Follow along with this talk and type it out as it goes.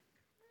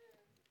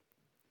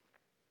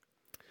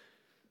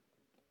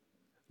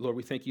Lord,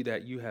 we thank you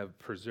that you have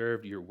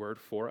preserved your word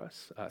for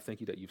us. Thank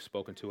you that you've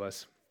spoken to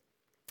us,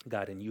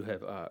 God, and you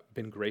have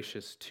been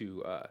gracious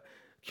to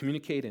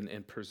communicate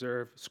and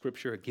preserve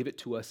Scripture, give it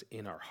to us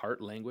in our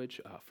heart language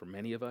for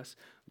many of us.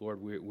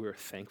 Lord, we're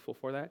thankful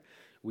for that.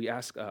 We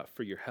ask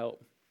for your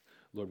help.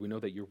 Lord, we know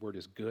that your word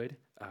is good.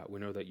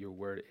 We know that your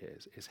word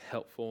is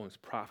helpful and is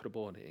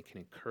profitable and it can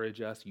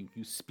encourage us.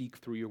 You speak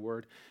through your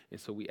word. And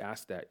so we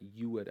ask that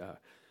you would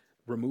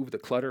remove the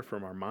clutter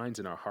from our minds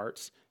and our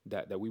hearts,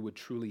 that we would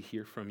truly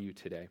hear from you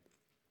today,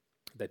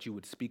 that you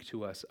would speak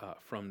to us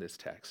from this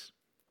text.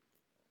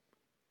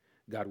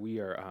 God, we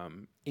are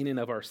in and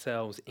of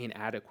ourselves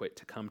inadequate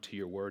to come to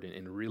your word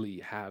and really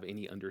have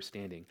any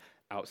understanding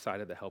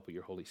outside of the help of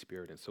your Holy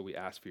Spirit. And so we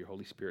ask for your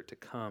Holy Spirit to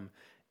come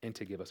and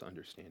to give us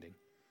understanding.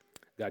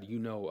 God, you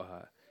know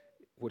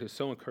what is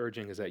so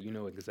encouraging is that you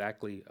know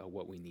exactly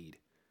what we need.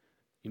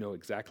 You know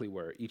exactly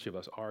where each of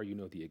us are. You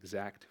know the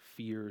exact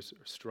fears,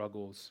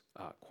 struggles,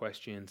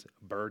 questions,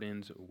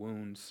 burdens,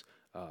 wounds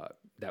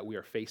that we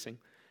are facing.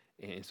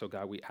 And so,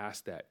 God, we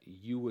ask that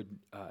you would,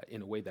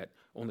 in a way that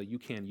only you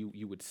can,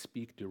 you would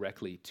speak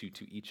directly to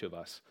each of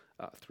us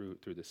through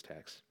this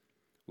text.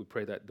 We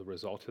pray that the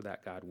result of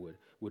that, God,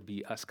 would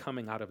be us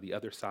coming out of the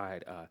other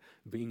side,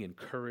 being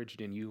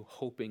encouraged in you,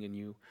 hoping in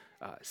you,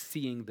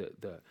 seeing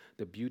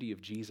the beauty of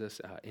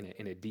Jesus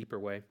in a deeper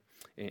way,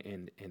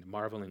 and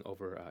marveling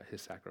over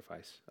his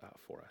sacrifice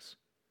for us.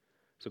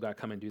 So, God,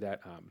 come and do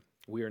that.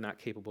 We are not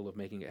capable of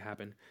making it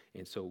happen,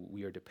 and so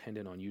we are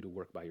dependent on you to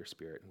work by your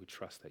Spirit, and we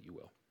trust that you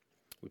will.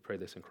 We pray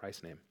this in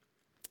Christ's name.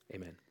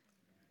 Amen.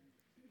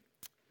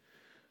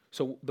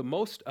 So the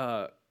most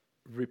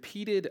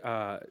repeated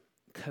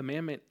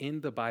commandment in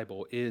the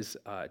Bible is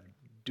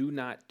do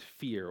not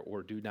fear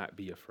or do not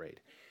be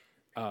afraid.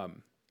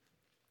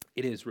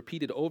 It is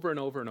repeated over and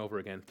over and over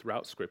again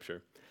throughout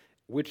Scripture,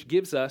 which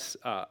gives us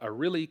a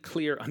really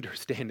clear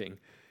understanding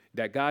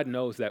that God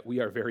knows that we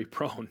are very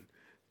prone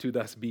to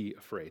thus be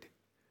afraid.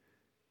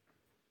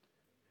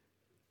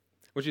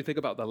 What do you think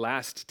about the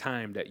last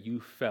time that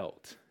you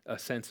felt a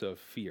sense of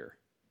fear?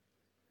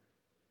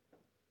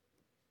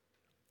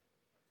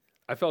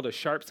 I felt a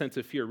sharp sense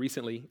of fear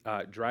recently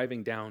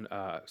driving down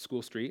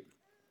School Street.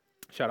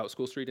 Shout out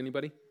School Street,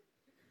 anybody?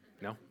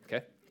 No? Okay,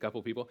 a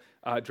couple people.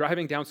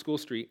 Driving down School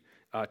Street,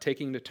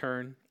 taking the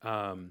turn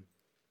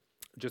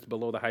just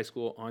below the high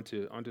school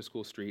onto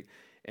School Street,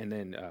 and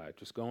then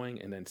just going,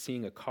 and then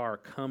seeing a car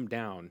come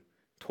down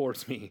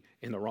towards me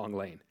in the wrong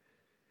lane.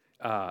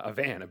 A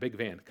big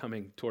van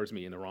coming towards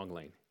me in the wrong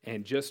lane.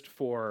 And just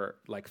for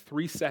like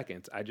 3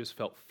 seconds, I just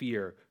felt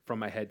fear from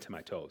my head to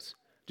my toes.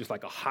 Just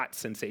like a hot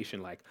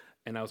sensation,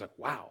 and I was like,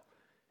 wow.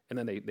 And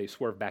then they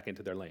swerved back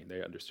into their lane.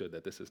 They understood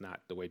that this is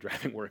not the way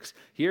driving works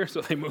here,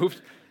 so they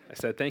moved. I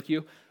said, thank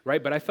you,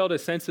 right? But I felt a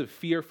sense of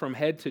fear from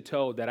head to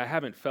toe that I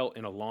haven't felt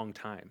in a long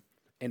time.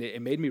 And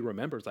it made me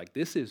remember, it's like,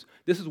 this is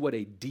what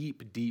a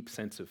deep, deep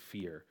sense of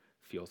fear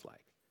feels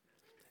like.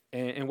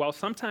 And while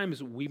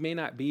sometimes we may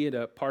not be at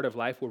a part of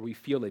life where we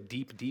feel a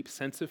deep, deep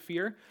sense of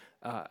fear,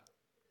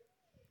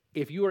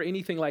 if you are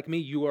anything like me,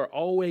 you are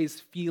always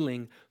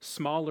feeling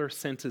smaller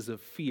senses of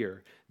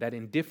fear that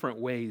in different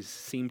ways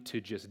seem to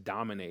just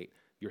dominate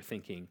your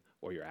thinking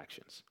or your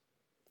actions,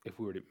 if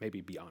we were to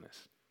maybe be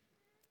honest.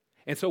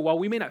 And so while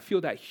we may not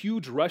feel that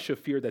huge rush of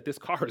fear that this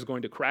car is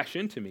going to crash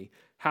into me,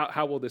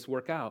 how will this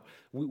work out?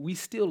 We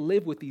still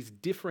live with these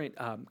different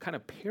kind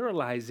of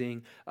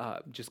paralyzing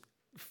just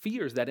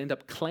fears that end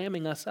up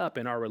clamming us up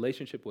in our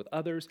relationship with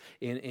others,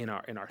 in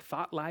our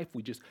thought life.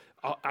 We just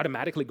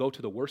automatically go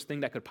to the worst thing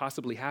that could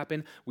possibly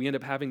happen. We end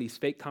up having these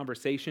fake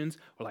conversations.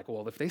 We're like,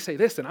 well, if they say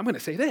this, then I'm going to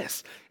say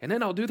this, and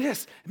then I'll do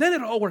this, and then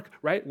it'll all work,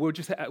 right? We're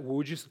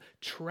just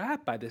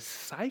trapped by this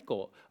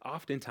cycle,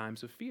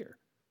 oftentimes, of fear.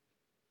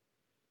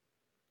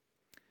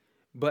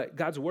 But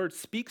God's word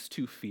speaks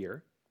to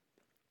fear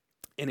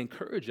and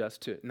encourages us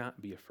to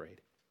not be afraid.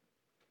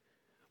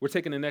 We're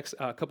taking the next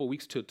couple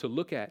weeks to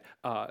look at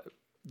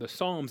the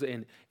Psalms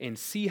and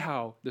see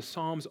how the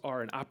Psalms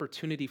are an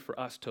opportunity for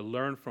us to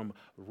learn from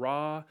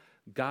raw,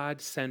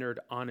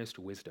 God-centered, honest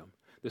wisdom.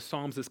 The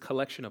Psalms, this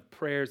collection of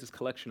prayers, this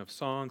collection of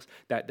songs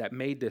that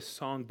made this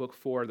songbook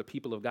for the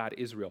people of God,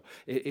 Israel.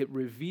 It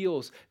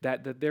reveals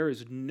that there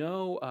is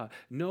no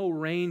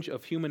range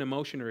of human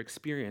emotion or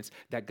experience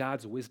that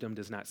God's wisdom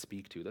does not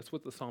speak to. That's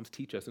what the Psalms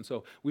teach us. And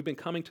so we've been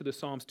coming to the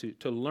Psalms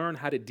to learn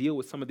how to deal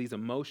with some of these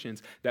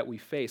emotions that we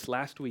face.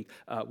 Last week,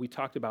 we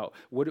talked about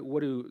what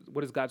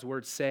does God's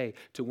word say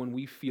to when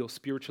we feel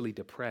spiritually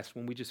depressed,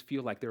 when we just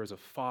feel like there is a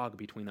fog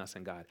between us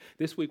and God.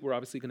 This week, we're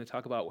obviously going to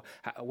talk about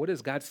what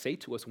does God say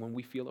to us when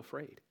we feel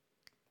afraid.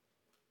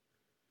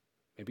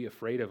 Maybe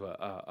afraid of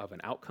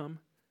an outcome.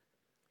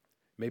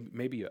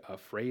 Maybe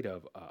afraid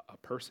of a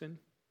person.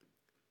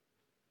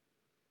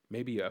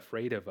 Maybe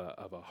afraid of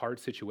a hard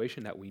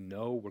situation that we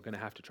know we're going to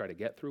have to try to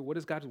get through. What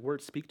does God's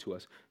word speak to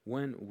us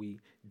when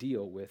we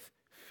deal with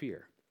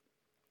fear?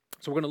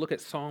 So we're going to look at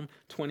Psalm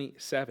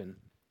 27.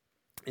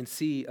 and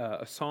see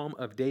a psalm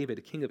of David,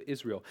 a king of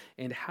Israel,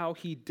 and how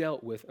he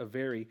dealt with a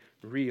very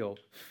real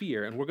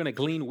fear. And we're going to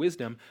glean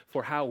wisdom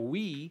for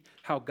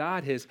how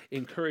God has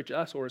encouraged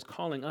us or is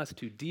calling us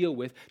to deal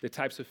with the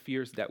types of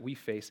fears that we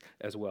face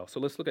as well. So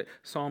let's look at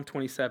Psalm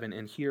 27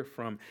 and hear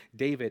from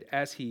David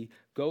as he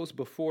goes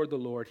before the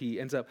Lord. He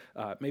ends up,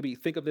 maybe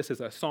think of this as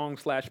a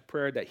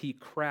song/prayer that he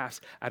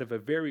crafts out of a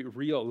very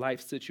real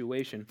life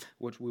situation,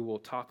 which we will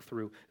talk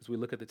through as we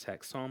look at the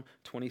text. Psalm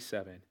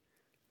 27.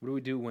 What do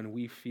we do when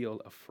we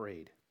feel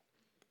afraid?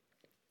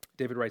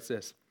 David writes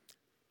this: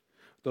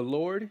 "The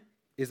Lord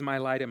is my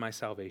light and my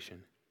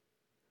salvation.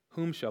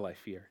 Whom shall I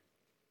fear?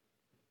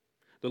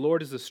 The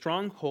Lord is the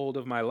stronghold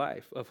of my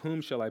life. Of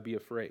whom shall I be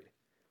afraid?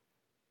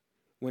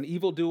 When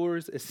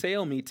evildoers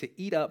assail me to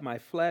eat up my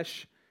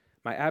flesh,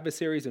 my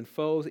adversaries and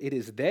foes, it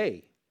is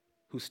they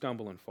who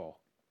stumble and fall.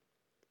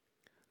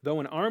 Though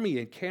an army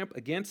encamp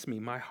against me,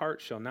 my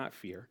heart shall not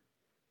fear.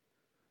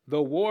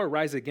 Though war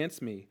rise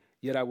against me,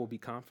 yet I will be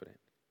confident.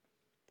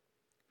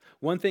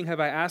 One thing have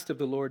I asked of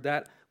the Lord,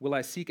 that will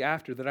I seek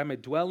after, that I may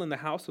dwell in the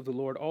house of the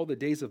Lord all the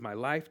days of my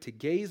life, to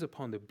gaze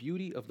upon the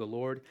beauty of the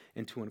Lord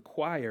and to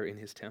inquire in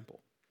his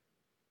temple.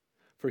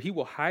 For he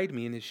will hide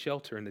me in his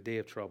shelter in the day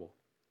of trouble.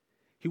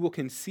 He will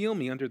conceal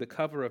me under the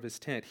cover of his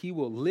tent. He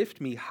will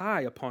lift me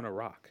high upon a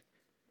rock.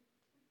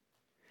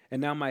 And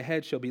now my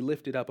head shall be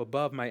lifted up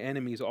above my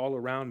enemies all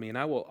around me, and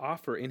I will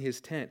offer in his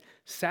tent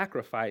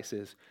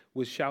sacrifices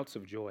with shouts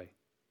of joy.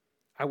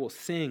 I will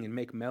sing and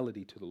make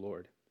melody to the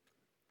Lord.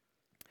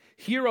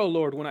 Hear, O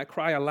Lord, when I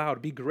cry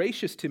aloud. Be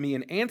gracious to me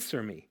and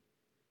answer me.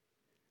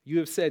 You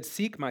have said,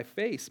 seek my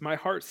face. My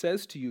heart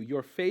says to you,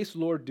 your face,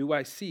 Lord, do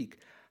I seek.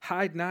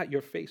 Hide not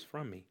your face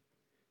from me.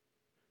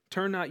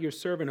 Turn not your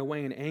servant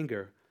away in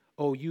anger,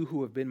 O you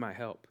who have been my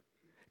help.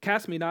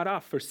 Cast me not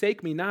off.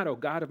 Forsake me not, O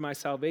God of my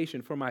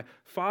salvation. For my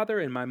father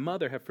and my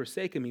mother have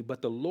forsaken me,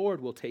 but the Lord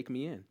will take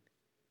me in.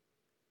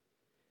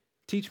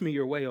 Teach me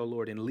your way, O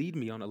Lord, and lead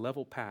me on a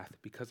level path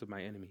because of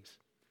my enemies.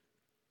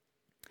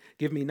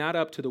 Give me not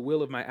up to the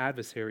will of my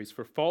adversaries,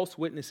 for false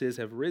witnesses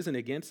have risen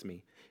against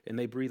me, and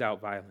they breathe out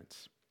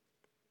violence.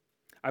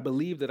 I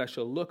believe that I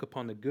shall look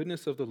upon the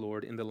goodness of the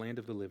Lord in the land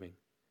of the living.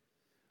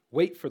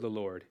 Wait for the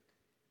Lord.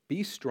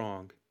 Be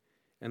strong,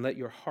 and let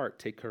your heart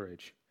take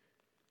courage.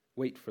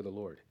 Wait for the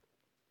Lord."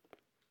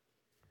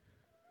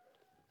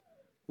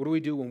 What do we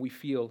do when we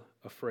feel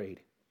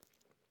afraid?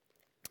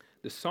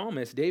 The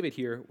psalmist, David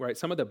here, right,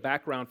 some of the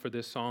background for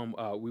this psalm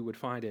we would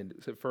find in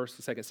 1st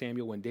and 2nd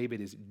Samuel when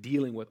David is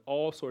dealing with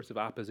all sorts of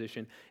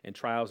opposition and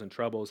trials and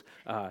troubles.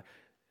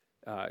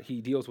 He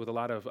deals with a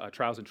lot of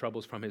trials and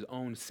troubles from his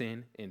own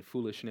sin and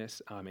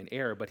foolishness and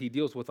error, but he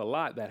deals with a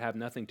lot that have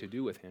nothing to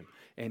do with him.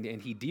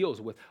 And he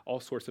deals with all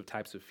sorts of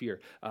types of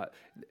fear.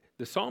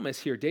 The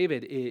psalmist here,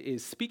 David,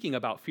 is speaking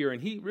about fear,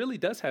 and he really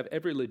does have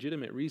every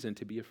legitimate reason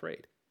to be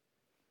afraid.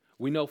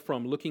 We know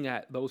from looking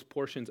at those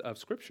portions of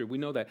Scripture, we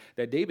know that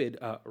David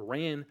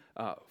ran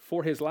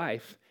for his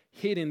life,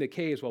 hid in the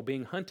caves while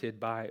being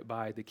hunted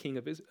by the king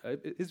of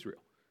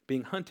Israel,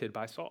 being hunted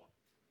by Saul.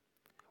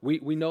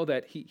 We know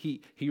that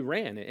he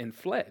ran and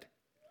fled.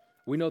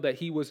 We know that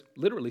he was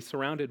literally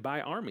surrounded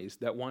by armies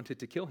that wanted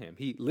to kill him.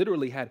 He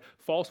literally had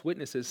false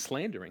witnesses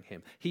slandering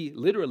him. He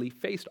literally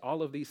faced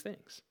all of these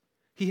things.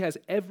 He has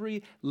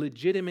every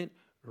legitimate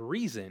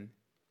reason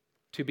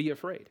to be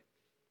afraid.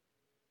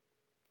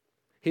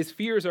 His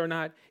fears are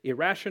not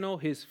irrational.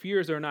 His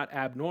fears are not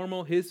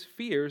abnormal. His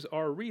fears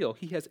are real.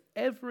 He has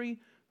every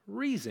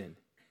reason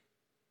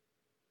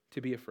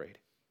to be afraid.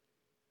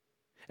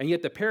 And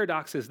yet the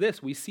paradox is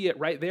this. We see it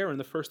right there in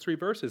the first 3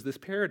 verses, this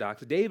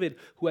paradox. David,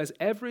 who has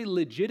every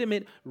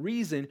legitimate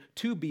reason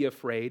to be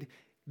afraid,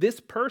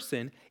 this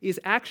person is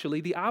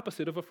actually the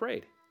opposite of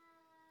afraid.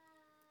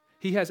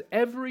 He has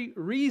every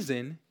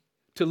reason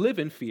to live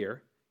in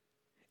fear,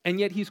 and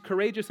yet he's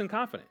courageous and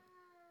confident.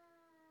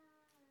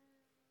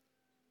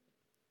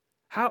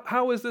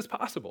 How is this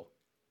possible?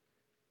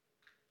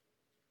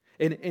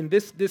 And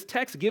this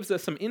text gives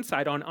us some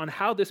insight on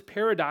how this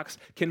paradox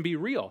can be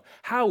real,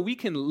 how we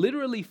can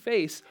literally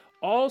face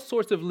all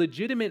sorts of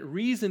legitimate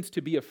reasons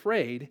to be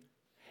afraid,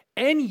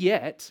 and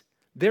yet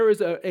there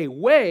is a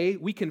way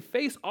we can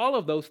face all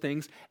of those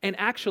things and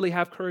actually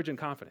have courage and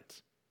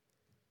confidence.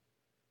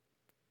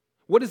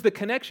 What is the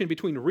connection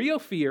between real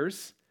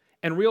fears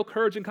and real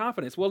courage and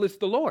confidence? Well, it's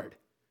the Lord.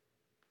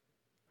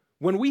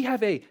 When we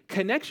have a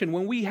connection,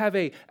 when we have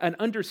an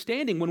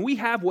understanding, when we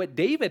have what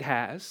David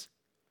has,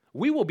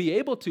 we will be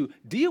able to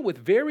deal with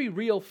very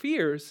real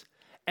fears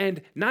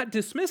and not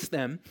dismiss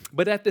them,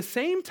 but at the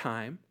same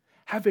time,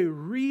 have a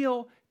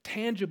real,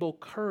 tangible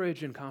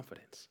courage and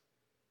confidence.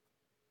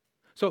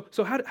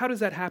 So how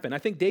does that happen? I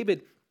think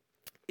David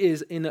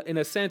is, in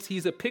a sense,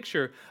 he's a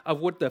picture of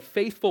what the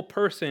faithful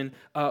person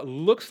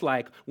looks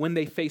like when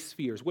they face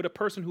fears, what a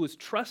person who is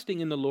trusting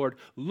in the Lord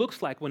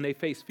looks like when they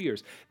face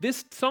fears.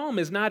 This psalm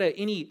is not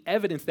any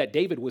evidence that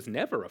David was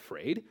never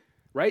afraid,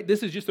 right?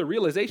 This is just a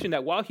realization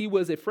that while he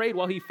was afraid,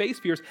 while he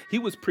faced fears, he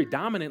was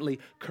predominantly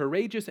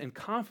courageous and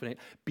confident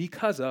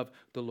because of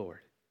the Lord.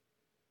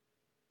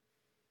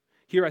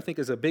 here I think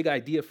is a big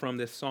idea from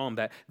this psalm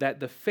that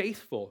the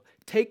faithful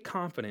take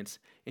confidence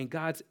in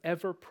God's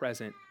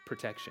ever-present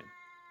protection.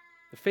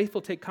 The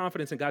faithful take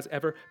confidence in God's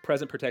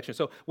ever-present protection.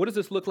 So what does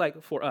this look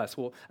like for us?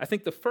 Well, I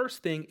think the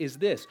first thing is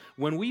this.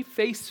 When we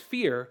face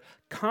fear,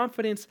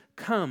 confidence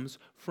comes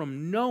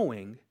from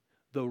knowing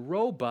the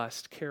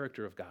robust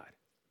character of God.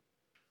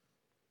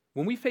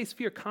 When we face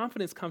fear,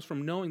 confidence comes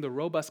from knowing the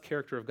robust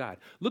character of God.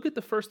 Look at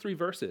the first 3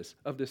 verses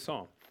of this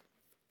psalm.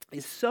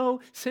 It's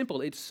so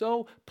simple. It's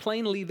so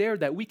plainly there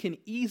that we can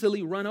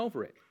easily run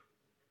over it.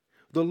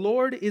 The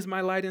Lord is my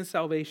light and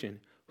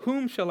salvation.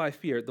 Whom shall I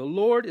fear? The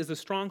Lord is the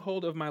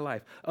stronghold of my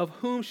life. Of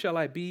whom shall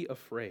I be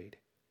afraid?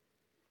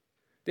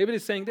 David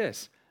is saying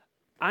this.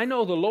 I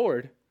know the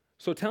Lord,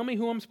 so tell me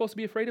who I'm supposed to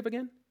be afraid of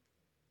again?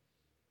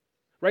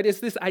 Right? It's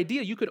this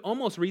idea. You could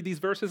almost read these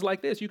verses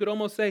like this. You could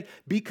almost say,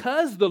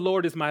 because the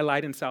Lord is my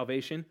light and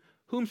salvation,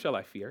 whom shall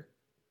I fear?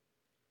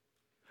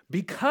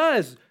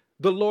 Because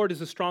the Lord is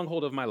the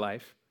stronghold of my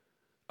life,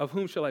 of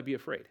whom shall I be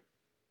afraid?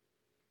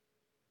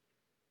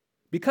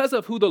 Because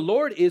of who the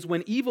Lord is,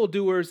 when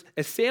evildoers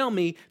assail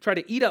me, try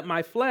to eat up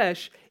my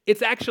flesh,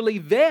 it's actually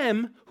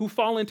them who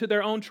fall into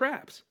their own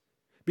traps.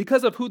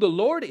 Because of who the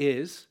Lord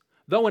is,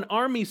 though an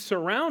army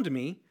surround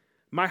me,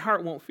 my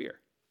heart won't fear.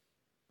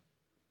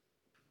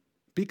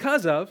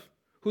 Because of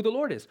who the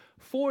Lord is.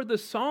 For the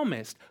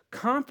psalmist,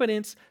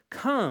 confidence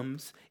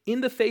comes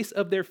in the face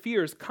of their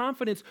fears.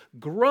 Confidence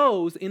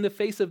grows in the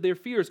face of their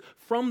fears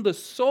from the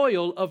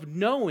soil of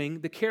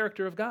knowing the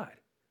character of God.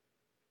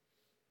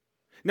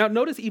 Now,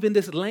 notice even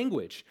this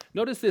language.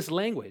 Notice this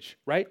language,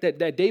 right,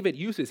 that David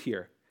uses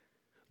here.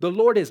 The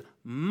Lord is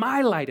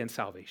my light and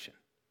salvation.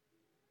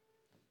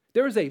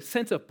 There is a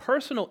sense of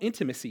personal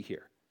intimacy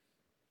here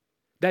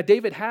that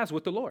David has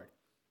with the Lord.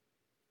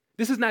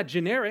 This is not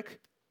generic.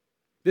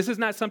 This is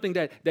not something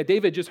that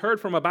David just heard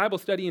from a Bible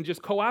study and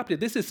just co-opted.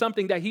 This is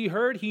something that he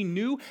heard, he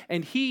knew,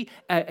 and he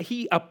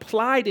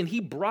applied and he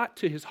brought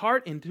to his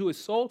heart and to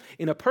his soul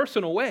in a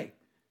personal way.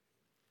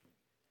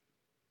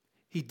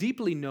 He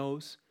deeply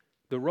knows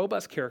the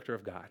robust character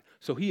of God,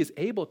 so he is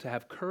able to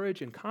have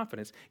courage and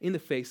confidence in the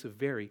face of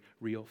very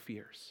real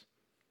fears.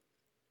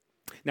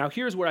 Now,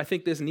 here's where I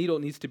think this needle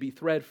needs to be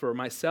thread for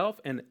myself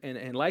and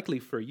likely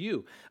for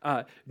you.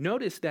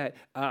 Notice that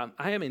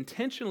I am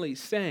intentionally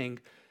saying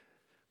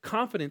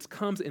confidence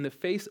comes in the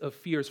face of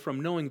fears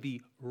from knowing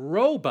the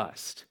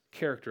robust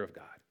character of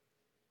God.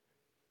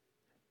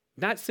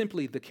 Not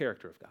simply the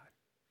character of God.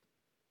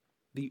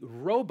 The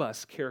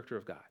robust character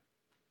of God.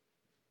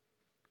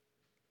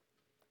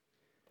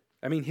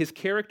 I mean, his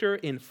character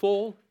in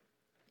full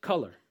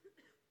color.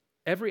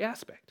 Every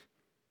aspect.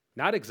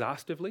 Not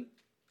exhaustively,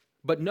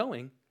 but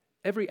knowing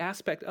every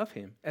aspect of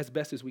him as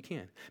best as we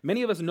can.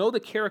 Many of us know the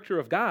character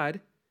of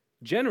God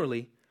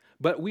generally,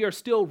 but we are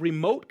still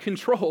remote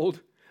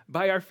controlled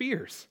by our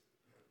fears.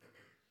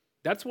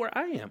 That's where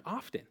I am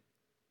often.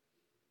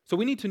 So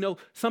we need to know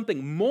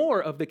something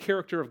more of the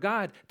character of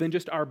God than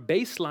just our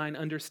baseline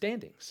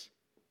understandings.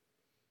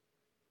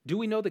 Do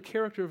we know the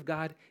character of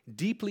God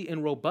deeply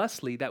and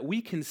robustly that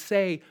we can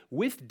say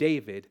with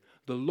David,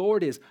 the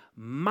Lord is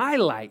my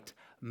light,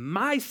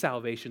 my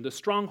salvation, the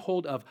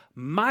stronghold of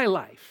my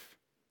life?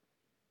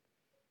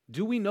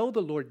 Do we know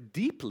the Lord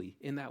deeply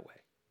in that way?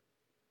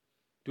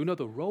 Do we know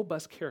the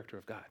robust character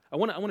of God? I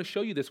want to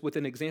show you this with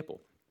an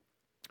example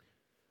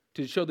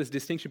to show this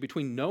distinction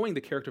between knowing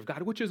the character of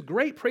God, which is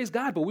great, praise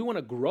God, but we want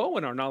to grow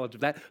in our knowledge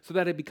of that so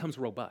that it becomes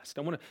robust.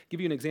 I want to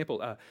give you an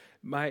example.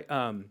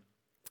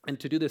 And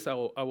to do this, I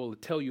will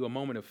tell you a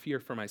moment of fear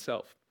for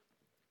myself.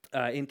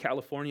 In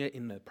California,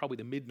 in probably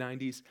the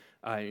mid-'90s,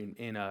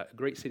 in a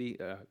great city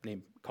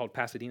called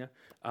Pasadena.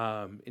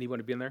 Anyone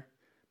have been there?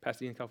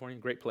 Pasadena, California,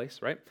 great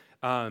place, right?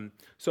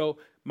 So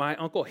my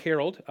Uncle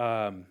Harold,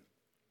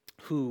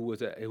 who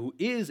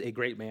is a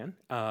great man,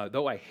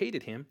 though I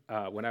hated him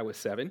when I was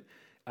 7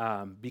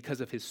 because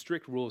of his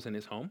strict rules in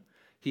his home.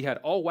 He had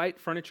all white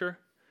furniture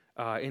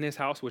in his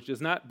house, which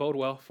does not bode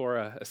well for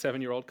a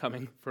 7-year-old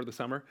coming for the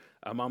summer,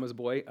 a mama's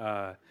boy.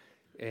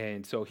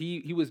 And so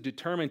he was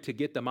determined to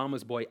get the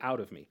mama's boy out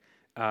of me.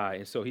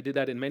 And so he did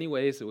that in many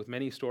ways, with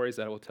many stories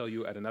that I will tell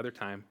you at another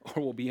time,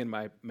 or will be in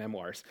my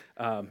memoirs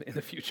in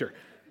the future.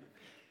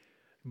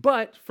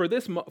 But for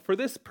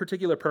this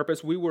particular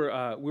purpose, we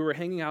were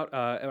hanging out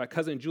at my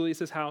cousin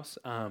Julius's house,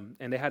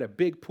 and they had a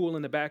big pool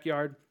in the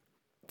backyard,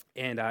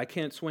 and I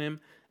can't swim,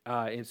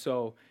 and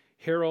so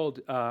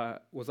Harold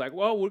was like,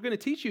 well, we're going to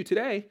teach you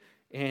today.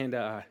 And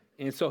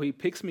so he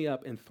picks me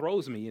up and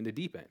throws me in the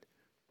deep end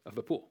of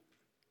the pool.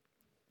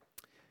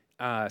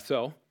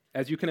 So,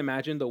 as you can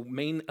imagine, the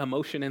main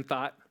emotion and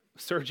thought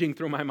surging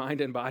through my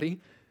mind and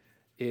body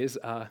is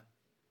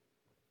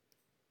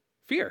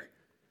fear.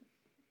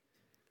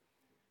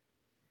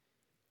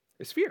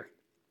 It's fear.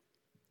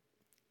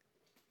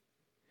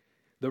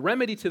 The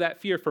remedy to that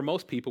fear for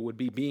most people would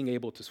be being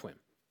able to swim,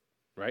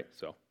 right?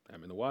 So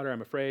I'm in the water,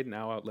 I'm afraid,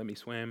 now let me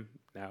swim,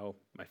 now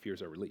my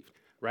fears are relieved,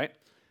 right?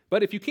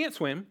 But if you can't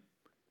swim,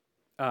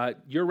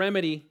 your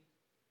remedy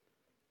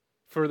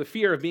for the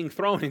fear of being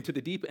thrown into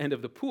the deep end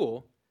of the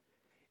pool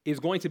is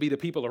going to be the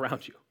people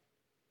around you,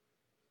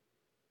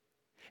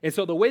 And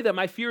so the way that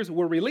my fears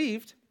were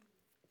relieved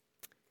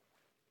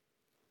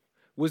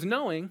was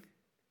knowing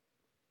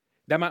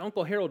that my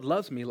Uncle Harold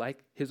loves me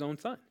like his own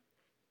son.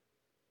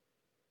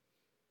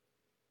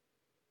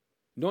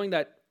 Knowing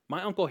that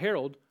my Uncle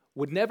Harold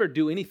would never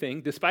do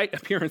anything, despite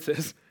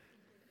appearances,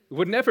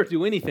 would never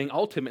do anything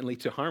ultimately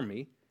to harm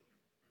me,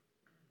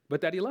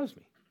 but that he loves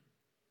me.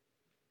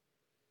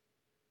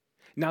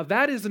 Now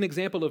that is an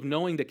example of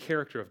knowing the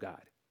character of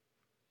God.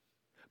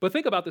 But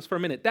think about this for a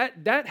minute.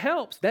 That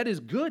helps. That is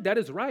good. That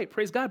is right.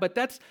 Praise God. But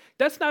that's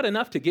not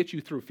enough to get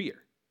you through fear.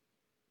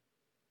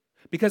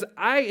 Because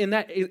in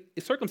that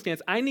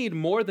circumstance, I need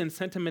more than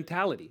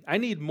sentimentality. I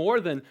need more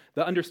than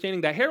the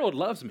understanding that Harold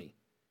loves me.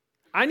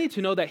 I need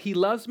to know that he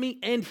loves me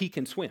and he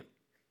can swim.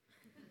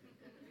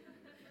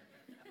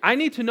 I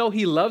need to know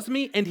he loves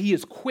me and he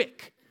is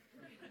quick,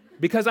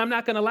 because I'm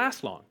not going to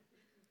last long.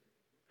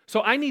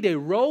 So I need a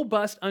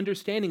robust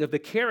understanding of the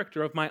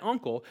character of my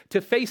uncle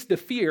to face the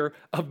fear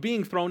of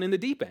being thrown in the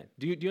deep end.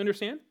 Do you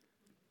understand?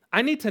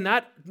 I need to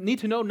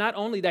know not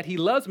only that he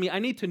loves me, I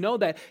need to know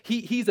that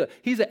he's an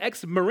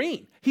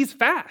ex-Marine. He's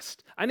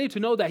fast. I need to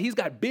know that he's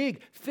got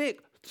big,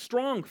 thick,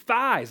 strong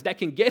thighs that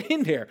can get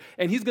in there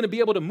and he's going to be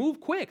able to move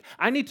quick.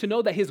 I need to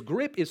know that his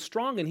grip is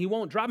strong and he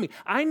won't drop me.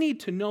 I need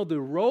to know the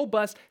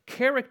robust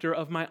character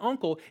of my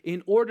uncle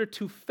in order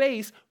to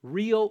face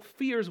real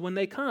fears when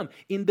they come.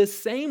 In the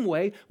same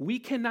way, we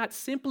cannot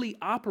simply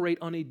operate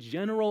on a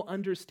general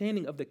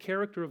understanding of the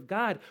character of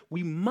God.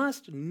 We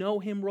must know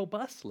him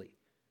robustly.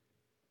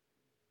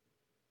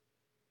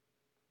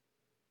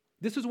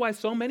 This is why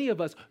so many of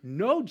us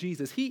know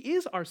Jesus. He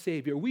is our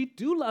Savior. We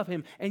do love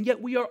him, and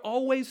yet we are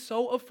always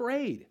so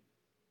afraid.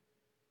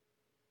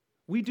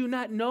 We do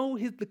not know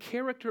the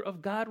character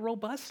of God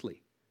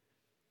robustly.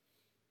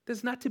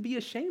 There's not to be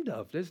ashamed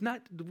of. There's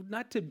not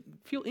to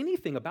feel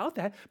anything about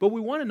that, but we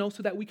want to know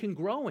so that we can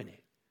grow in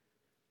it.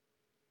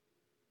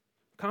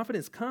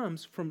 Confidence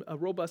comes from a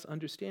robust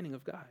understanding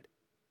of God.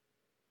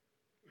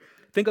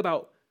 Think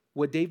about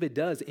what David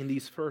does in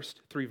these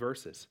first 3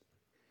 verses.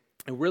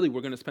 And really, we're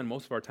going to spend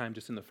most of our time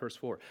just in the first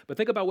 4. But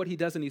think about what he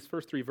does in these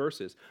first 3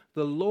 verses.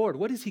 The Lord,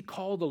 what does he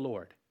call the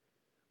Lord?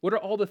 What are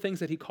all the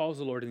things that he calls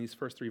the Lord in these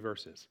first 3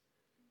 verses?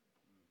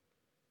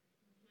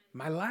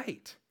 My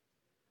light.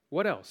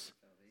 What else?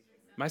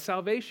 My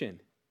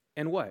salvation.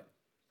 And what?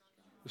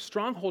 The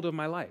stronghold of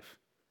my life.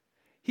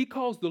 He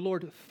calls the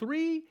Lord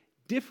 3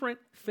 different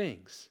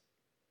things.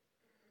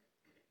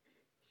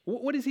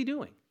 What is he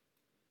doing?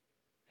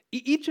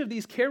 Each of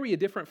these carry a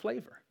different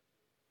flavor.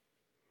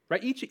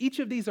 Right? Each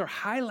of these are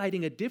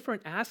highlighting a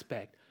different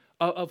aspect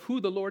of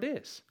who the Lord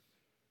is.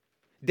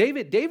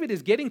 David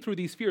is getting through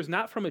these fears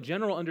not from a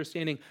general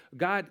understanding,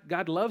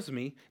 God loves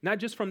me, not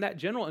just from that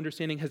general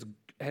understanding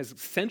as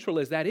central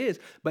as that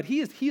is, but he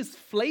is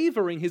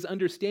flavoring his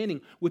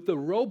understanding with the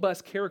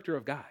robust character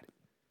of God.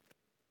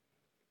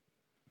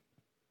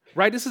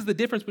 Right? This is the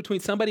difference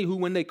between somebody who,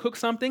 when they cook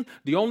something,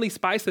 the only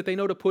spice that they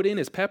know to put in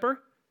is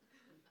pepper,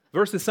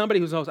 versus somebody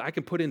who knows, I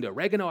can put in the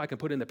oregano, I can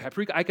put in the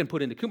paprika, I can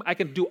put in the cumin, I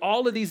can do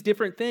all of these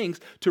different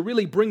things to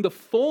really bring the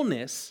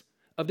fullness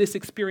of this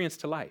experience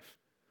to life.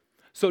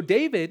 So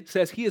David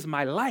says, he is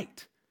my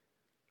light.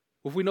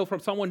 If we know from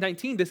Psalm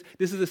 119, this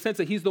is a sense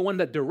that he's the one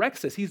that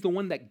directs us. He's the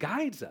one that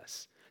guides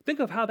us.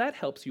 Think of how that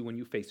helps you when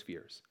you face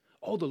fears.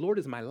 Oh, the Lord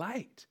is my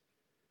light.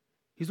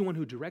 He's the one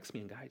who directs me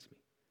and guides me.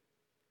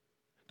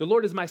 The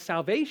Lord is my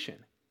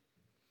salvation.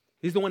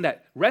 He's the one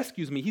that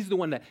rescues me. He's the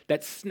one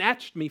that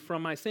snatched me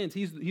from my sins.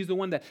 He's the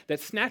one that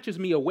snatches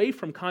me away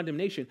from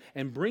condemnation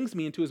and brings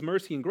me into his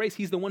mercy and grace.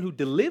 He's the one who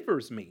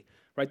delivers me.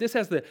 Right? This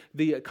has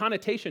the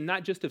connotation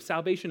not just of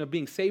salvation of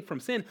being saved from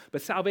sin,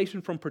 but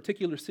salvation from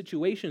particular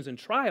situations and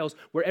trials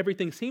where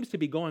everything seems to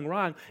be going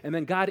wrong, and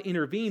then God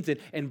intervenes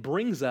and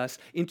brings us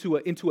into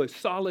a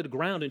solid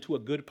ground, into a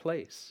good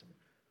place.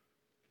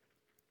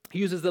 He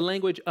uses the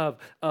language of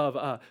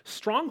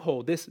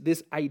stronghold,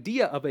 this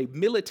idea of a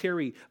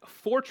military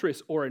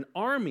fortress or an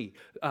army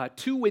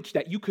to which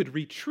that you could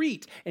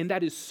retreat, and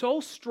that is so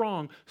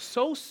strong,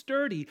 so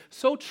sturdy,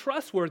 so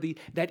trustworthy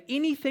that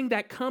anything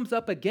that comes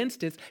up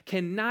against it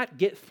cannot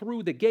get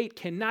through the gate,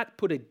 cannot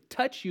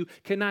touch you,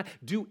 cannot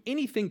do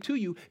anything to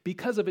you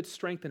because of its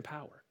strength and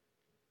power.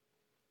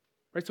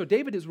 Right? So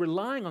David is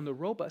relying on the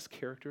robust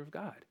character of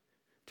God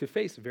to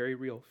face very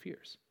real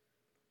fears.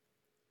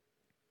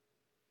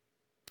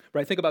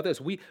 Right, think about this.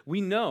 We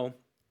know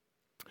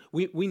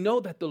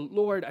that the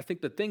Lord, I think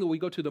the thing that we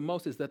go to the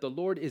most is that the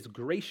Lord is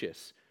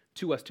gracious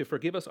to us to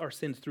forgive us our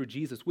sins through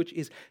Jesus, which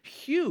is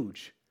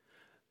huge.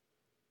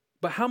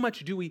 But how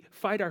much do we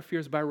fight our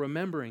fears by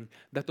remembering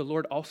that the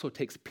Lord also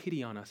takes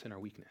pity on us in our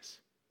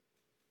weakness?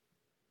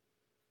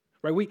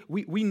 Right,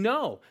 we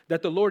know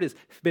that the Lord has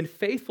been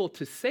faithful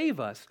to save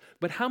us,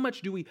 but how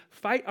much do we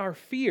fight our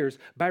fears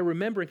by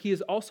remembering he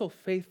is also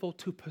faithful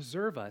to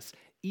preserve us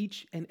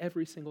each and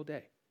every single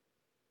day?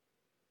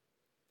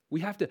 We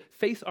have to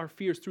face our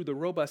fears through the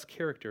robust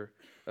character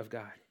of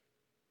God.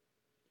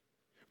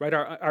 Right?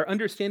 Our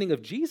understanding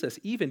of Jesus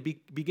even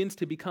begins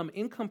to become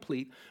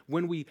incomplete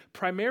when we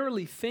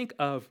primarily think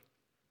of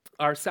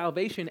our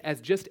salvation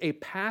as just a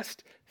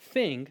past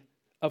thing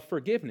of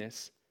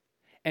forgiveness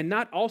and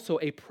not also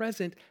a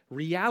present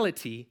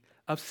reality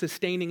of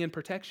sustaining and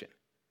protection.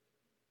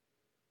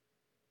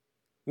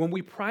 When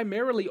we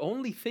primarily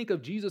only think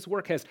of Jesus'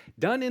 work as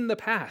done in the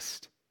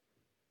past,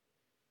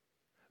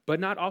 but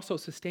not also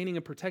sustaining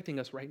and protecting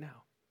us right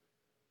now.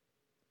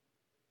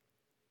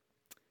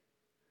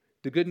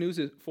 The good news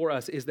for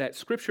us is that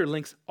Scripture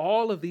links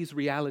all of these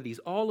realities,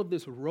 all of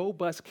this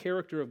robust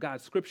character of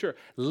God. Scripture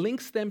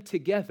links them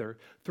together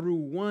through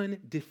one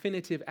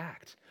definitive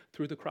act,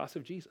 through the cross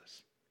of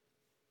Jesus,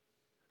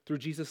 through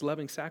Jesus'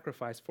 loving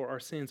sacrifice for our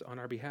sins on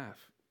our behalf.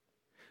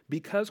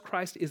 Because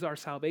Christ is our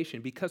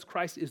salvation, because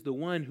Christ is the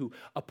one who,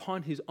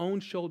 upon his own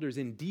shoulders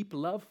in deep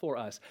love for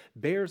us,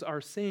 bears our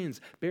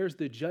sins, bears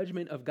the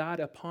judgment of God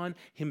upon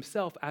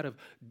himself out of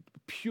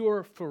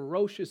pure,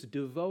 ferocious,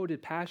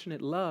 devoted,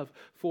 passionate love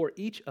for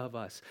each of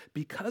us.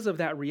 Because of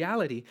that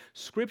reality,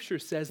 Scripture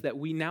says that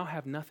we now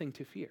have nothing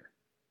to fear.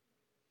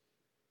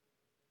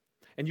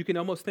 And you can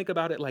almost think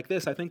about it like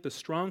this. I think the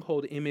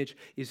stronghold image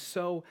is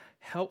so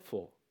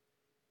helpful.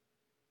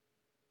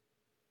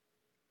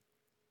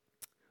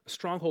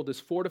 Stronghold, this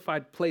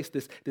fortified place,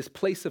 this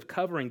place of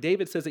covering.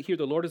 David says it here,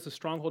 the Lord is the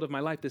stronghold of my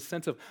life. This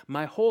sense of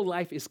my whole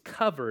life is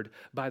covered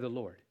by the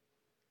Lord.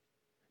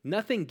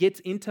 Nothing gets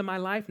into my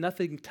life,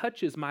 nothing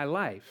touches my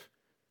life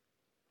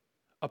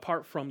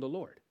apart from the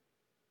Lord.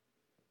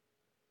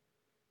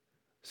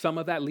 Some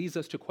of that leads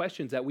us to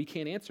questions that we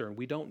can't answer and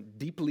we don't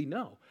deeply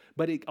know.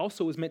 But it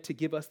also is meant to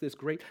give us this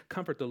great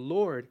comfort. The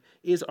Lord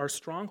is our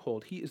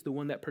stronghold. He is the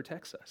one that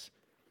protects us.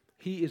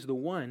 He is the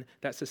one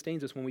that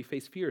sustains us when we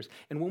face fears.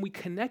 And when we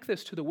connect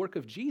this to the work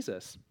of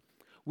Jesus,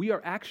 we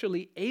are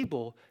actually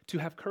able to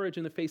have courage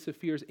in the face of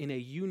fears in a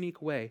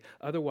unique way,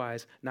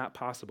 otherwise not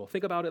possible.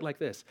 Think about it like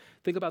this.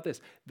 Think about this.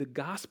 The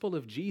gospel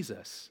of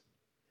Jesus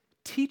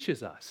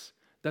teaches us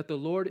that the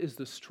Lord is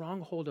the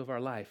stronghold of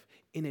our life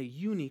in a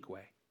unique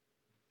way.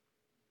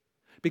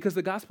 Because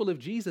the gospel of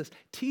Jesus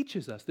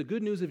teaches us, the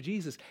good news of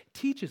Jesus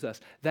teaches us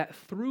that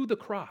through the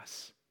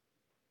cross,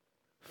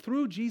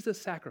 through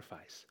Jesus'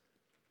 sacrifice,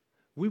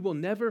 we will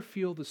never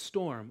feel the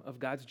storm of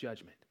God's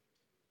judgment.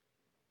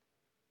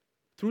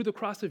 Through the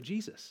cross of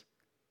Jesus,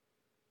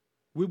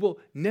 we will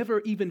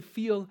never even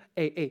feel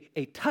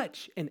a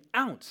touch, an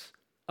ounce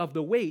of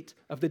the weight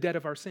of the debt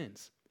of our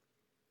sins.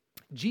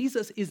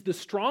 Jesus is the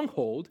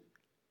stronghold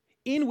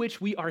in which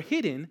we are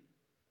hidden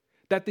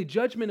that the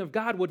judgment of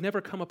God would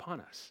never come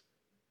upon us.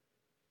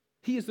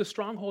 He is the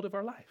stronghold of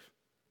our life.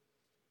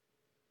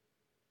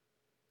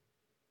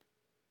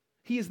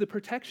 He is the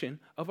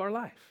protection of our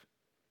life.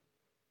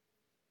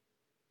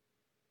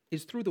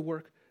 Is through the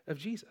work of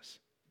Jesus.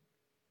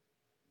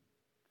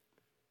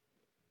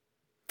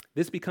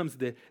 This becomes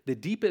the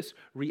deepest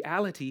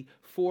reality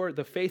for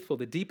the faithful,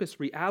 the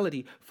deepest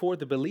reality for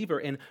the believer.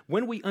 And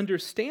when we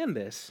understand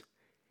this,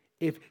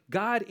 if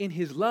God in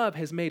his love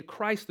has made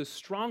Christ the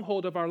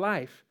stronghold of our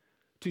life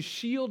to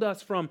shield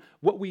us from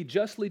what we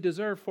justly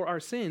deserve for our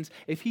sins,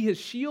 if he has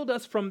shielded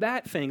us from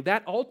that thing,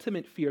 that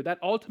ultimate fear, that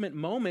ultimate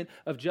moment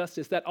of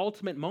justice, that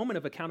ultimate moment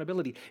of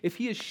accountability, if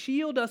he has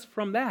shielded us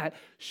from that,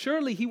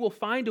 surely he will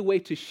find a way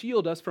to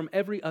shield us from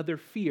every other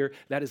fear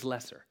that is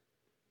lesser.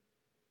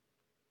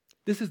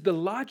 This is the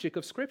logic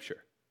of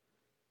Scripture.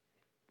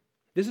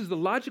 This is the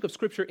logic of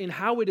Scripture in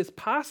how it is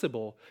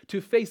possible to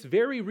face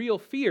very real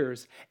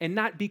fears and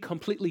not be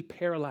completely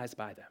paralyzed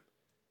by them.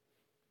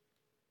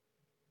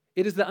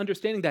 It is the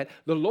understanding that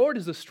the Lord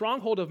is the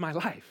stronghold of my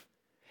life.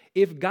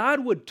 If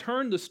God would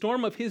turn the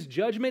storm of his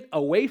judgment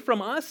away from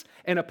us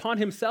and upon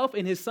himself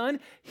and his Son,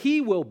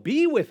 he will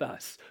be with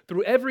us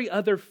through every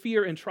other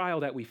fear and trial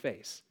that we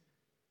face.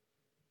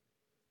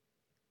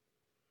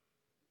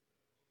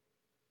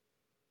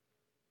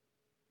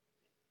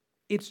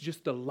 It's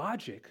just the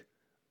logic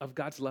of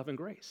God's love and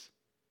grace.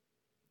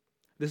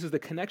 This is the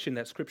connection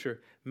that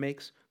Scripture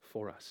makes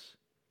for us.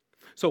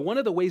 So one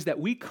of the ways that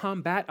we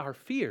combat our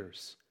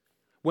fears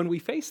when we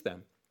face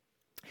them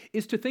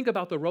is to think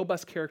about the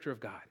robust character of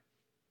God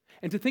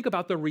and to think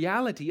about the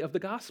reality of the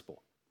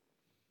gospel,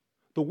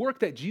 the work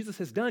that Jesus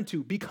has done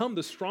to become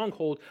the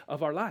stronghold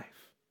of our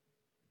life.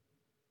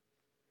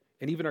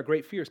 And even our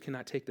great fears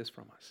cannot take this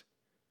from us.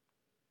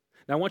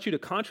 Now, I want you to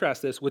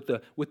contrast this with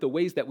the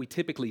ways that we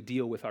typically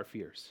deal with our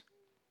fears.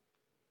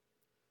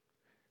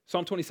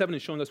 Psalm 27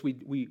 is showing us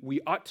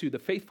we ought to, the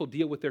faithful,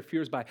 deal with their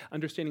fears by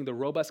understanding the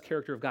robust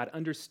character of God,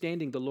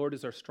 understanding the Lord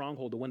is our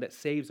stronghold, the one that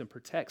saves and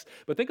protects.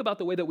 But think about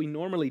the way that we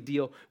normally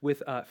deal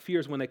with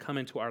fears when they come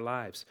into our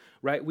lives,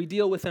 right? We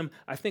deal with them,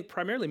 I think,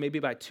 primarily maybe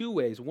by two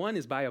ways. One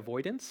is by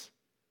avoidance.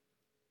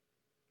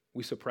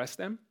 We suppress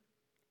them.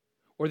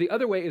 Or the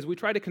other way is we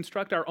try to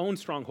construct our own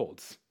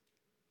strongholds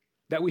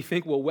that we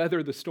think will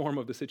weather the storm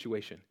of the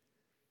situation.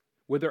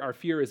 Whether our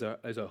fear is a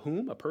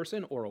whom, a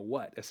person, or a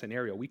what, a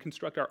scenario. We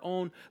construct our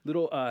own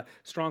little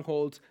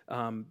strongholds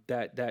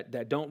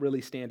that don't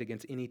really stand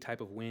against any type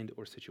of wind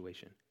or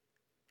situation.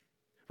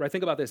 Right?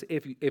 Think about this.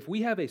 If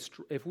we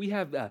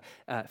have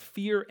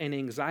fear and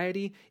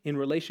anxiety in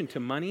relation to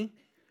money,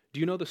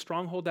 do you know the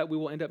stronghold that we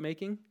will end up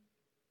making?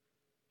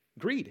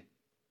 Greed.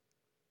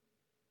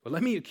 But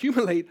let me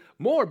accumulate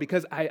more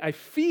because I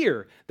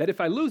fear that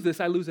if I lose this,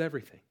 I lose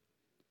everything.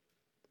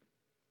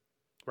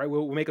 Right?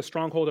 We'll make a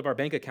stronghold of our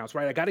bank accounts,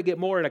 right? I got to get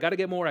more, and I got to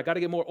get more, I got to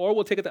get more. Or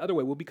we'll take it the other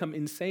way. We'll become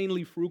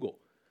insanely frugal.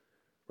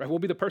 Right? We'll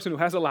be the person who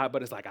has a lot,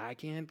 but it's like, I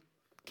can't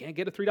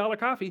get a $3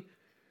 coffee.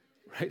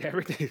 Right?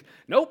 Everything.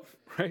 Nope.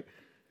 Right?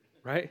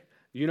 Right?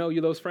 You know,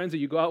 those friends that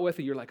you go out with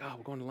and you're like, oh,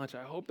 we're going to lunch.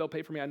 I hope they'll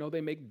pay for me. I know they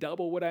make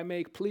double what I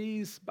make.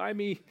 Please buy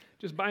me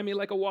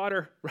like a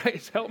water, right?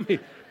 Just help me.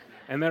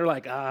 And they're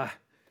like,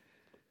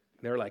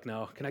 They're like,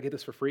 no, can I get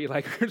this for free?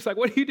 Like, we're just like,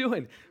 what are you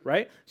doing,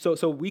 right?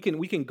 So we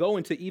can go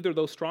into either of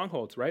those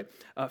strongholds, right?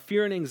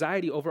 Fear and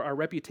anxiety over our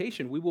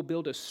reputation. We will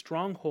build a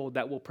stronghold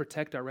that will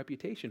protect our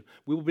reputation.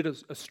 We will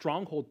build a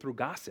stronghold through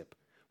gossip.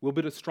 We'll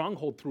build a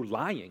stronghold through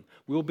lying.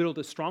 We'll build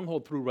a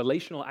stronghold through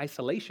relational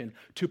isolation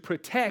to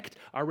protect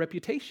our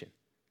reputation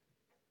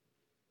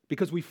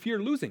because we fear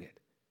losing it.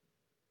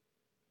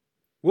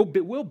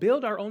 We'll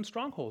build our own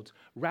strongholds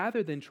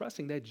rather than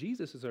trusting that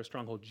Jesus is our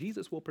stronghold.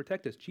 Jesus will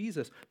protect us.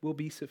 Jesus will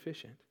be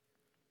sufficient.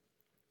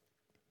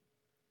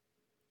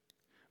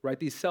 Right?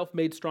 These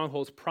self-made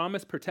strongholds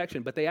promise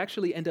protection, but they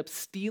actually end up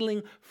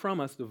stealing from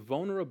us the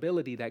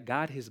vulnerability that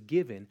God has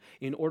given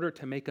in order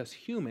to make us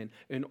human,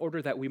 in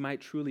order that we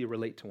might truly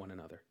relate to one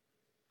another.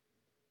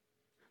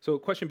 So the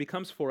question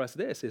becomes for us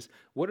this is,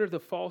 what are the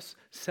false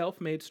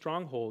self-made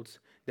strongholds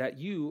that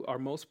you are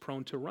most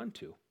prone to run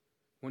to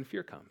when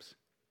fear comes?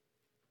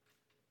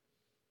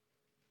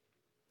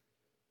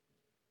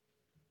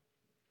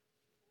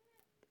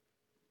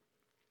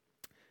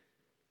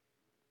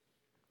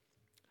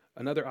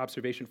 Another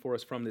observation for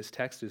us from this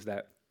text is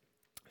that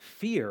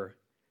fear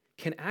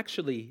can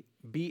actually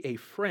be a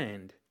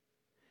friend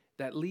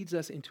that leads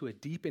us into a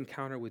deep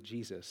encounter with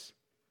Jesus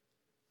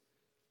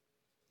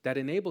that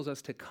enables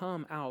us to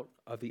come out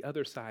of the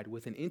other side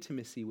with an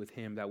intimacy with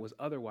him that was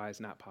otherwise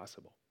not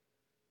possible.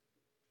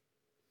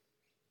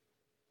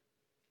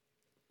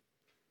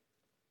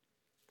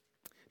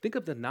 Think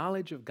of the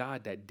knowledge of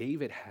God that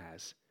David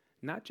has,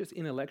 not just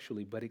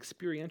intellectually, but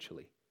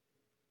experientially.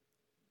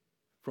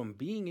 From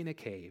being in a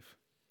cave,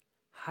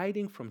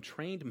 hiding from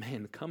trained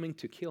men coming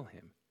to kill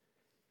him,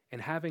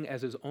 and having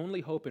as his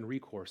only hope and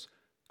recourse,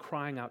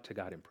 crying out to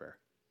God in prayer.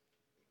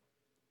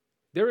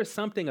 There is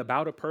something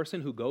about a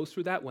person who goes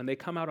through that, when they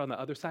come out on the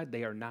other side,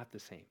 they are not the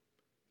same.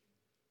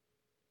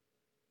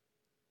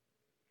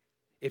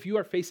 If you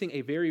are facing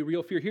a very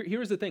real fear,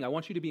 here's the thing. I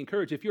want you to be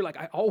encouraged. If you're like,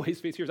 I always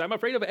face fears. I'm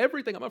afraid of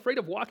everything. I'm afraid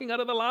of walking out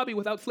of the lobby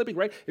without slipping,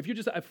 right? If you're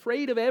just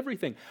afraid of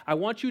everything, I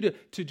want you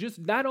to just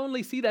not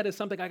only see that as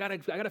something, I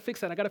gotta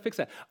fix that, I gotta fix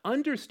that.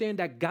 Understand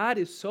that God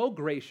is so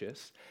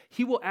gracious,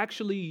 he will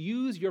actually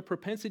use your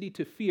propensity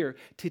to fear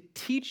to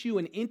teach you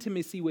an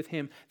intimacy with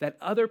him that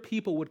other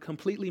people would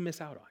completely miss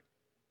out on.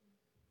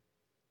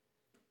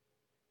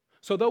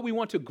 So though we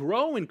want to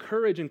grow in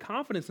courage and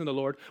confidence in the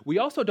Lord, we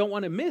also don't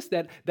want to miss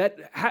that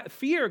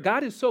fear.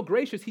 God is so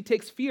gracious, he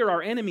takes fear,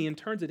 our enemy, and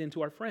turns it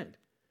into our friend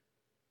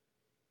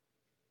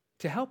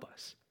to help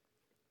us.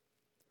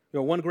 You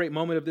know, one great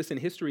moment of this in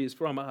history is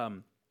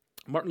from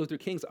Martin Luther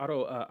King's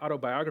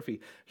autobiography.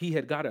 He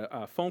had got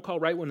a phone call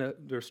right when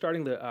they're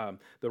starting the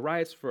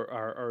riots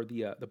or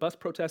the bus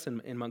protests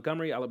in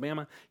Montgomery,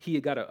 Alabama. He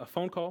had got a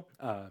phone call.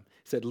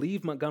 Said,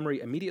 leave Montgomery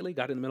immediately.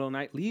 Got in the middle of the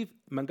night. Leave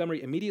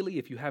Montgomery immediately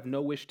if you have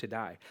no wish to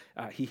die.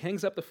 He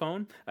hangs up the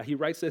phone. He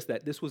writes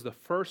that this was the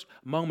first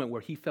moment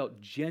where he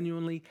felt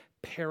genuinely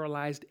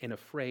paralyzed and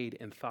afraid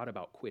and thought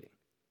about quitting.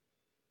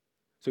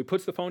 So he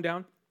puts the phone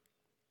down.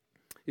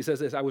 He says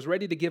this, I was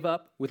ready to give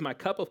up with my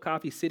cup of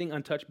coffee sitting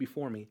untouched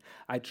before me.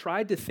 I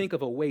tried to think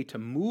of a way to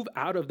move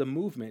out of the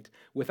movement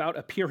without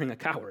appearing a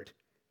coward.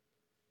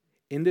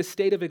 In this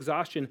state of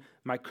exhaustion,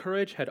 my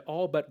courage had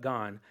all but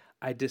gone.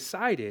 I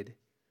decided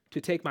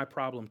to take my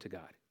problem to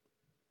God.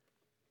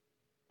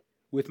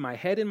 With my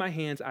head in my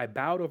hands, I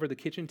bowed over the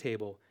kitchen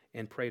table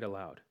and prayed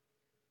aloud.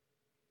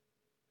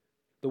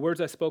 The words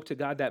I spoke to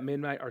God that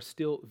midnight are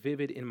still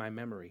vivid in my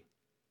memory.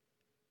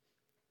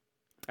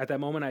 At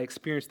that moment, I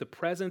experienced the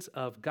presence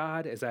of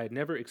God as I had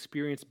never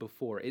experienced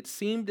before. It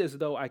seemed as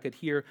though I could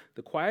hear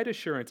the quiet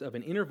assurance of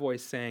an inner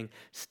voice saying,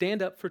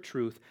 stand up for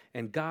truth,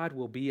 and God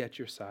will be at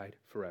your side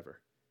forever.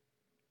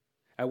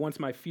 At once,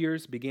 my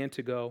fears began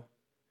to go.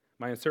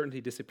 My uncertainty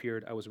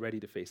disappeared. I was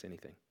ready to face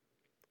anything.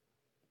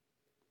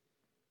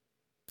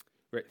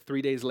 Right,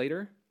 3 days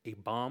later, a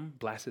bomb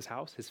blasts his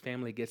house. His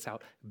family gets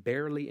out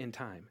barely in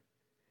time.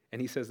 And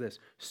he says this,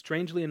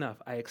 strangely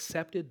enough, I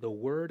accepted the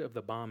word of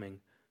the bombing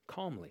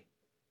calmly.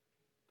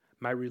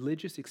 My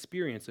religious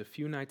experience a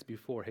few nights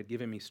before had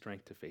given me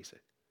strength to face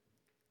it.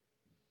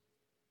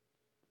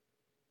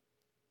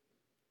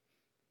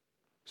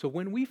 So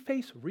when we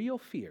face real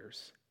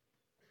fears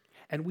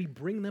and we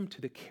bring them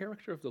to the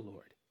character of the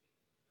Lord,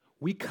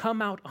 we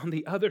come out on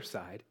the other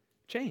side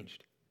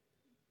changed.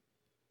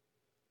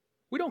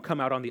 We don't come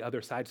out on the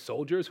other side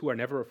soldiers who are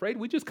never afraid.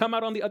 We just come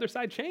out on the other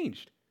side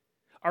changed.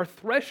 Our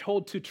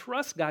threshold to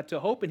trust God, to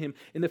hope in him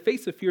in the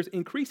face of fears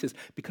increases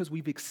because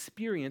we've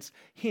experienced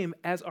him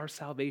as our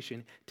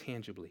salvation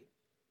tangibly.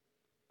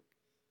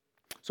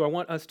 So I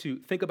want us to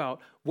think about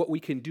what we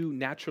can do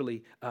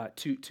naturally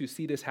to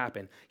see this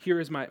happen. Here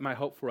is my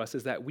hope for us,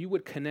 is that we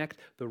would connect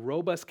the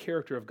robust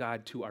character of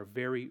God to our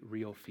very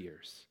real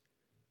fears.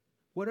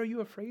 What are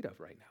you afraid of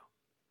right now?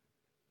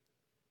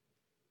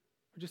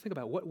 Or just think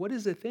about what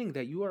is the thing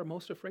that you are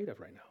most afraid of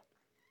right now?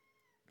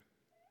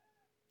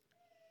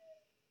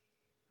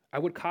 I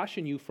would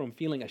caution you from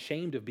feeling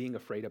ashamed of being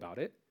afraid about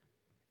it,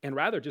 and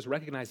rather just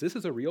recognize this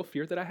is a real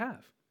fear that I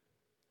have.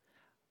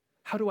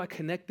 How do I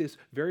connect this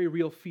very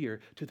real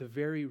fear to the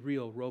very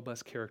real,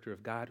 robust character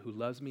of God who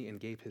loves me and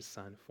gave his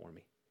son for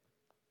me?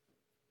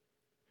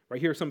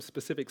 Right, here are some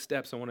specific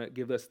steps. I want to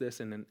give us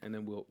this, and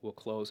then we'll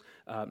close.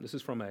 This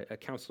is from a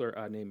counselor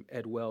named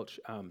Ed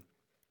Welch.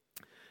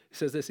 He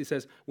says this, he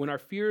says, when our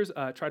fears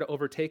try to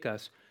overtake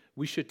us,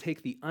 we should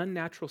take the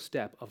unnatural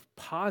step of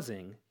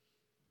pausing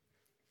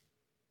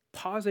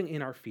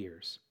in our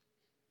fears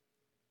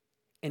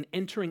and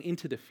entering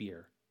into the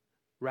fear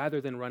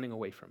rather than running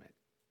away from it.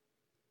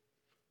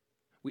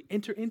 We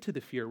enter into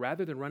the fear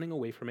rather than running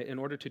away from it in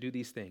order to do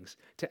these things,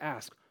 to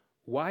ask,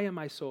 why am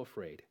I so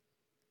afraid?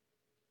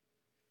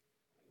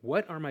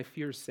 What are my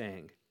fears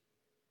saying?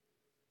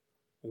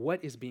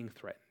 What is being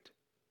threatened?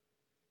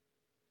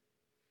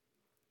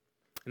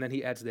 And then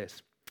he adds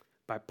this,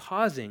 by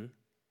pausing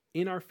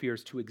in our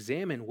fears to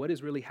examine what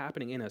is really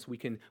happening in us, we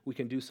can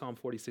do Psalm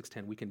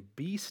 46:10. We can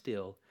be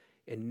still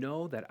and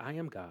know that I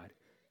am God.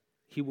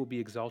 He will be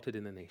exalted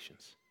in the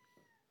nations.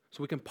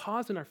 So we can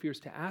pause in our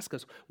fears to ask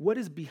us, what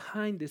is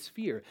behind this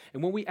fear?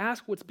 And when we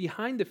ask what's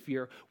behind the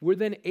fear, we're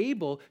then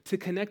able to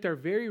connect our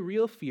very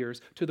real fears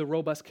to the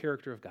robust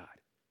character of God.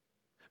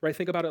 Right?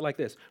 Think about it like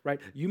this, right?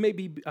 You may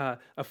be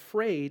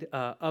afraid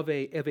of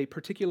a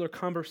particular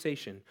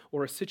conversation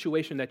or a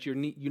situation that you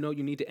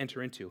need to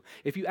enter into.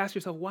 If you ask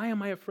yourself, why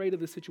am I afraid of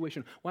this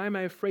situation? Why am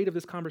I afraid of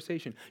this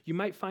conversation? You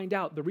might find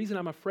out the reason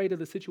I'm afraid of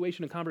the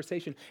situation and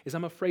conversation is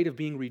I'm afraid of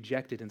being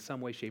rejected in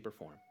some way, shape, or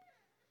form.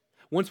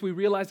 Once we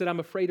realize that I'm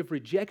afraid of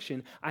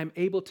rejection, I'm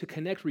able to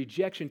connect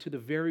rejection to the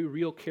very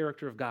real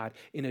character of God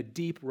in a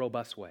deep,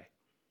 robust way.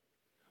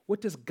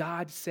 What does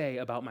God say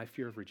about my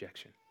fear of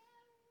rejection?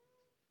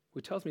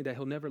 Which tells me that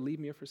he'll never leave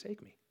me or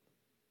forsake me.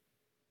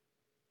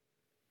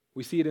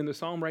 We see it in the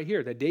psalm right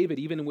here, that David,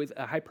 even with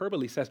a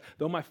hyperbole, says,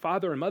 though my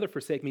father and mother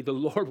forsake me, the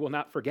Lord will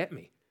not forget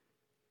me.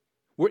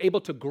 We're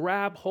able to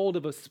grab hold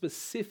of a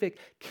specific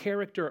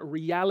character, a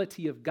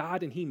reality of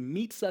God, and he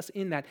meets us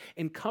in that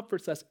and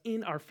comforts us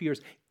in our fears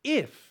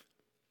if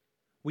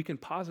we can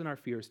pause in our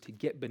fears to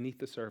get beneath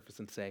the surface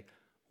and say,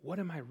 what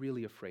am I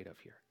really afraid of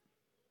here?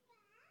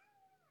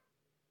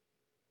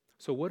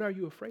 So what are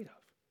you afraid of?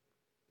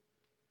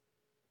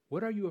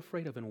 What are you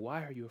afraid of, and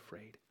why are you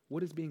afraid?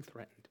 What is being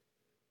threatened?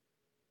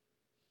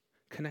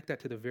 Connect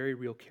that to the very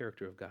real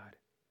character of God.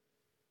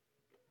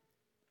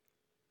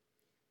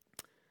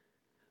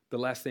 The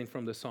last thing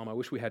from the psalm, I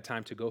wish we had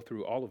time to go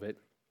through all of it,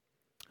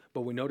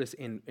 but we notice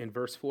in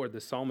verse 4,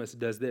 the psalmist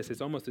does this.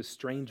 It's almost a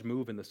strange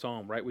move in the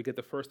psalm, right? We get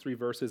the first 3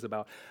 verses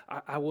about,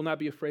 I will not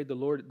be afraid, the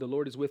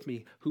Lord is with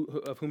me,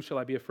 of whom shall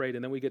I be afraid?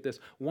 And then we get this,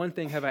 one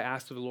thing have I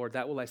asked of the Lord,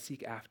 that will I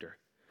seek after,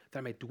 that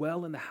I may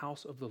dwell in the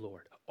house of the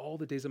Lord all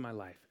the days of my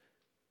life,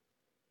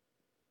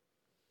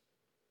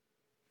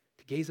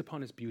 to gaze upon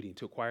his beauty and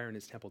to acquire in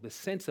his temple. The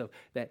sense of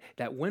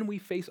that when we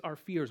face our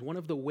fears, one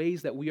of the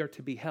ways that we are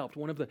to be helped,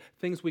 one of the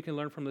things we can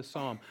learn from the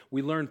psalm,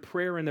 we learn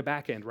prayer in the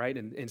back end, right?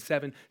 In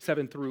 7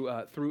 through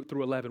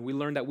 11, we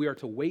learn that we are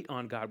to wait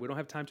on God. We don't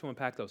have time to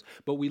unpack those,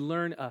 but we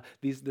learn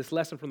this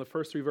lesson from the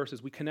first 3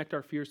 verses. We connect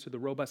our fears to the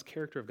robust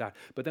character of God.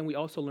 But then we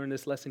also learn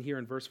this lesson here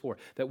in verse 4,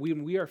 that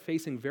when we are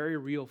facing very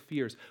real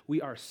fears,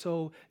 we are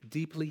so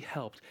deeply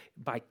helped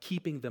by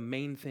keeping the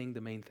main thing,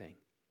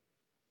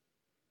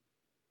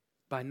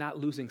 by not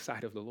losing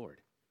sight of the Lord.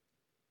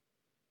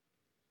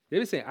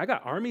 David's saying, I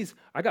got armies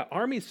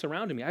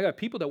surrounding me. I got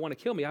people that want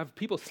to kill me. I have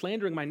people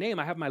slandering my name.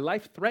 I have my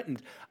life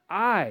threatened.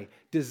 I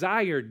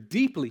desire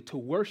deeply to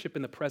worship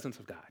in the presence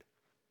of God.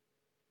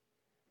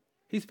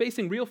 He's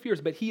facing real fears,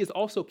 but he is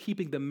also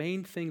keeping the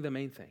main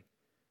thing.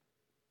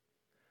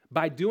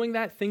 By doing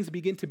that, things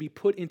begin to be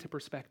put into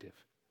perspective.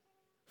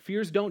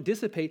 Fears don't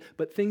dissipate,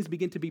 but things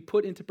begin to be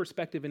put into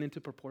perspective and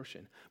into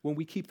proportion when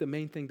we keep the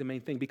main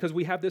thing, because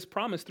we have this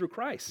promise through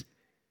Christ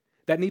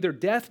that neither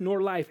death nor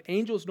life,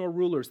 angels nor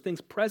rulers, things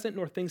present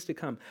nor things to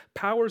come,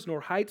 powers nor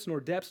heights nor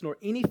depths nor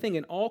anything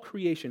in all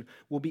creation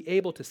will be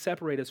able to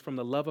separate us from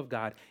the love of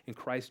God in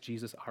Christ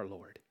Jesus our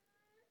Lord.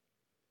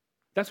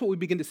 That's what we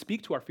begin to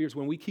speak to our fears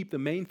when we keep the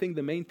main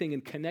thing,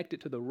 and connect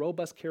it to the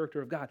robust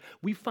character of God.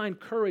 We find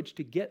courage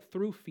to get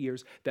through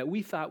fears that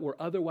we thought were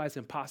otherwise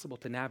impossible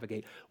to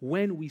navigate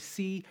when we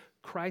see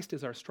Christ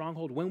as our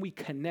stronghold, when we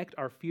connect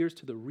our fears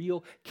to the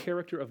real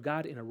character of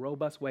God in a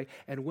robust way,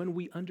 and when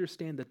we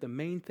understand that the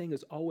main thing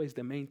is always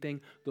the main thing,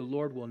 the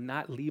Lord will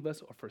not leave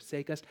us or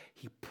forsake us.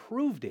 He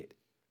proved it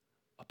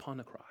upon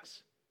the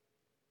cross.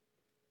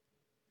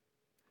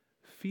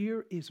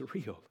 Fear is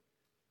real.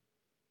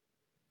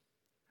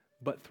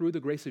 But through the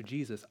grace of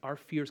Jesus, our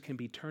fears can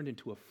be turned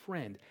into a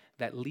friend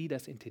that lead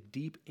us into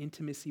deep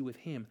intimacy with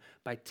him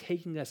by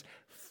taking us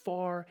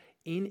far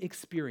in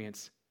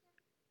experience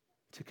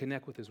to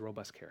connect with his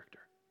robust character.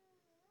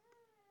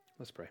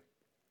 Let's pray.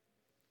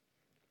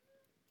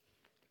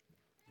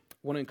 I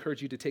want to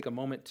encourage you to take a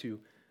moment to,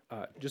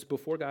 just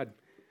before God,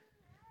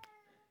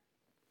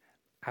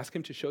 ask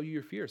him to show you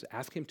your fears.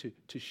 Ask him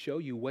to show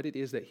you what it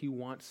is that he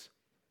wants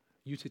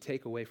you to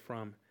take away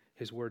from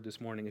his word this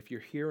morning. If you're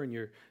here and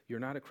you're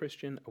not a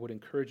Christian, I would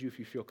encourage you, if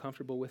you feel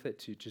comfortable with it,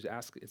 to just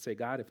ask and say,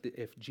 God,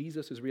 if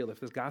Jesus is real, if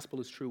this gospel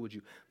is true,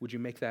 would you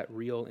make that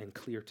real and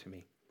clear to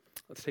me?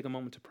 Let's take a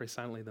moment to pray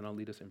silently, then I'll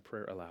lead us in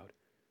prayer aloud.